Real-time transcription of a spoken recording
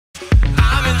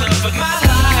but my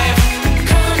life.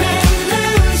 Come and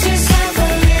lose yourself a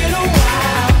little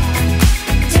while.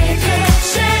 Take a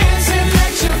chance and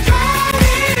let your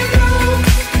body move.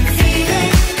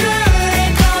 Feeling good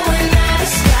and going out of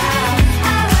style.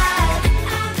 Alright,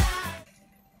 alright.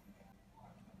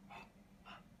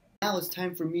 Now it's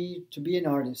time for me to be an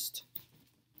artist.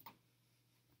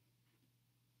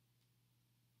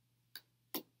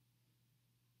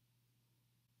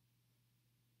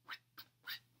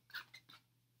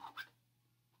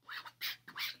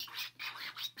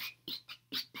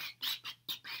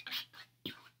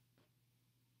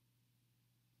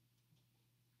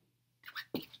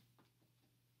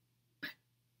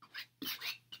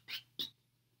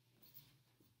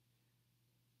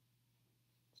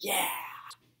 Yeah!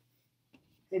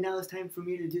 And now it's time for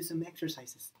me to do some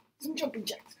exercises. Some jumping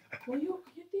jacks.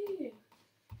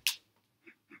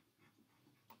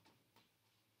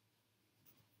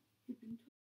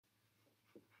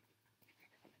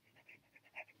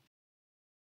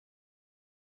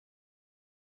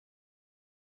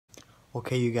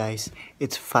 Okay, you guys,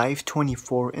 it's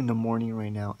 5:24 in the morning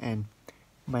right now, and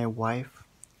my wife,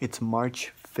 it's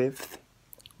March 5th,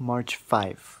 March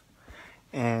 5,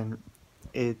 and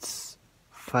it's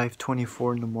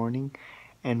 5:24 in the morning,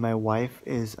 and my wife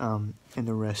is in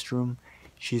the restroom.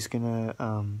 She's gonna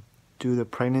do the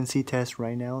pregnancy test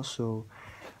right now, so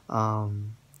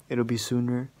it'll be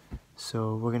sooner.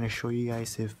 So we're gonna show you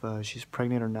guys if she's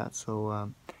pregnant or not.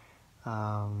 So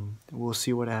we'll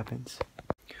see what happens.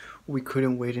 We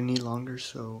couldn't wait any longer,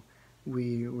 so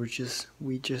we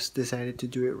just decided to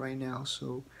do it right now.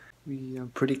 So we are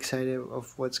pretty excited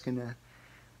of what's gonna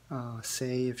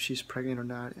say if she's pregnant or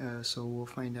not. So we'll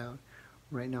find out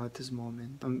right now at this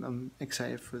moment. I'm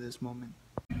excited for this moment.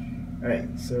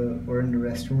 Alright, so we're in the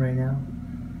restroom right now,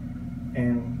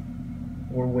 and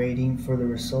we're waiting for the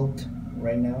result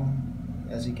right now.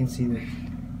 As you can see,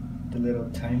 the little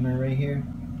timer right here.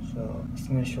 So it's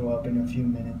gonna show up in a few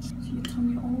minutes. So you told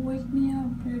me, oh, wake me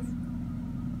up if...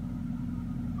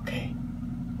 Okay,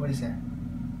 what is that?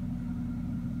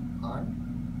 On?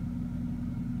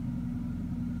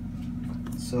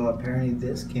 So apparently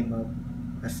this came up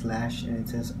a slash and it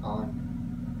says on.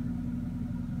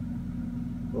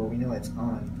 Well, we know it's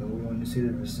on, but we want to see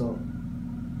the result.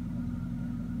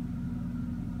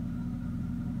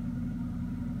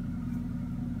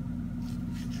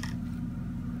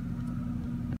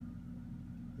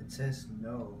 It says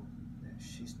no, that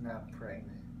she's not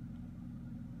pregnant.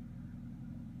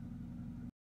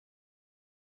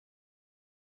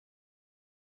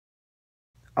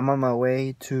 I'm on my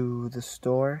way to the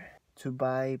store to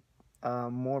buy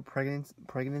more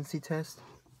pregnancy tests,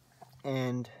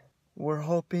 and we're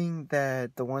hoping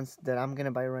that the ones that I'm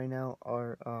gonna buy right now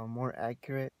are more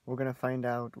accurate. We're gonna find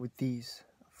out with these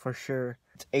for sure.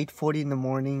 It's 8:40 in the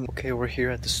morning. Okay, we're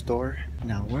here at the store.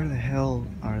 Now, where the hell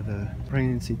are the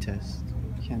pregnancy tests?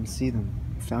 Can't see them.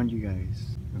 Found you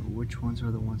guys. Which ones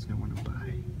are the ones I want to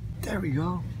buy? There we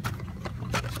go.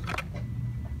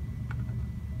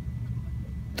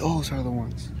 Those are the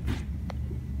ones.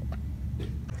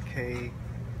 Okay,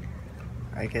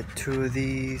 I get 2 of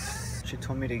these. She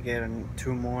told me to get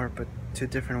 2 more, but 2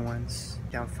 different ones.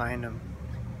 Can't find them.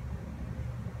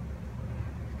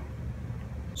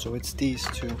 So it's these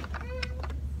 2.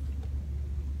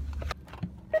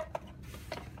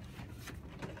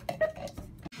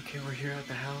 Okay, we're here at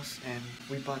the house and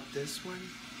we bought this one.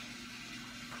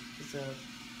 It's a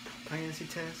pregnancy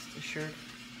test, a shirt,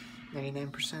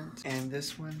 99%. And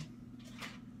this one,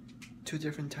 2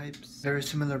 different types, very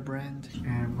similar brand.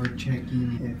 And we're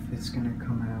checking if it's gonna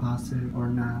come out positive or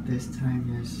not. This time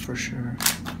is for sure.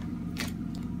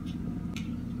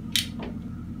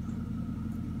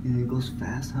 And it goes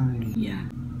fast, huh? Yeah.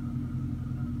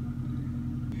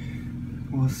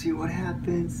 We'll see what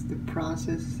happens. The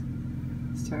process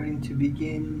starting to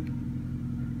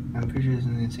begin. I'm pretty sure it's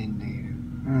gonna say negative.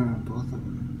 Both of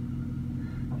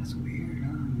them. That's weird,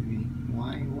 huh? Maybe.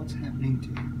 Why? What's happening to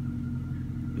you?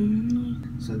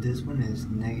 So this one is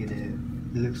negative.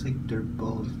 It looks like they're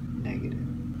both negative.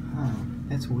 Huh.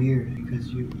 That's weird because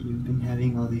you've been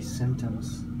having all these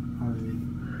symptoms already.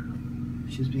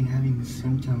 She's been having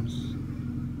symptoms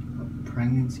of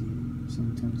pregnancy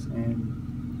symptoms,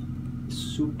 and it's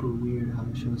super weird how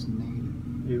it shows negative.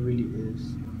 It really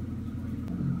is.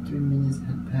 3 minutes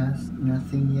had passed,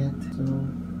 nothing yet. So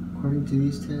according to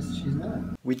these tests, she's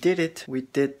not. We did it. We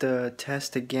did the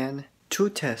test again. 2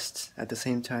 tests at the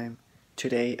same time.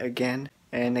 Today again.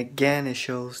 And again it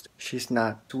shows she's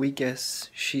not. We guess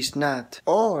she's not.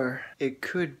 Or it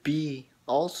could be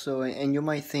also, and you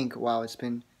might think, wow, it's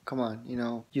been, come on, you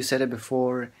know, you said it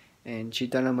before and she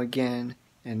done them again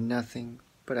and nothing.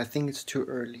 but I think it's too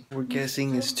early. We're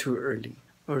guessing it's too early.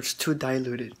 Or it's too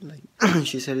diluted. Like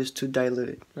she said, it's too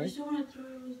diluted, I right? just want to throw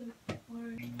it was like,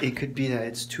 or It could be that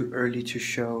it's too early to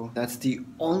show. That's the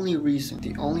only reason.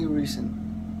 The only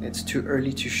reason it's too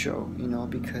early to show, you know,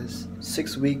 because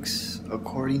 6 weeks,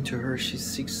 according to her, she's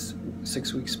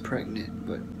six weeks pregnant.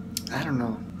 But I don't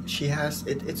know. She has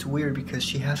it's weird because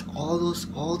she has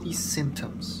all these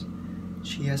symptoms.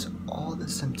 She has all the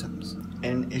symptoms,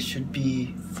 and it should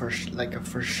be for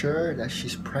sure that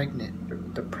she's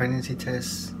pregnant. The pregnancy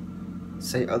tests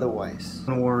say otherwise.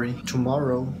 Don't worry.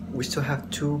 Tomorrow we still have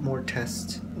 2 more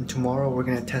tests, and tomorrow we're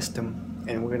gonna test them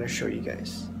and we're gonna show you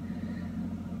guys.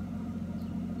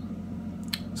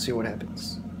 See what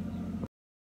happens.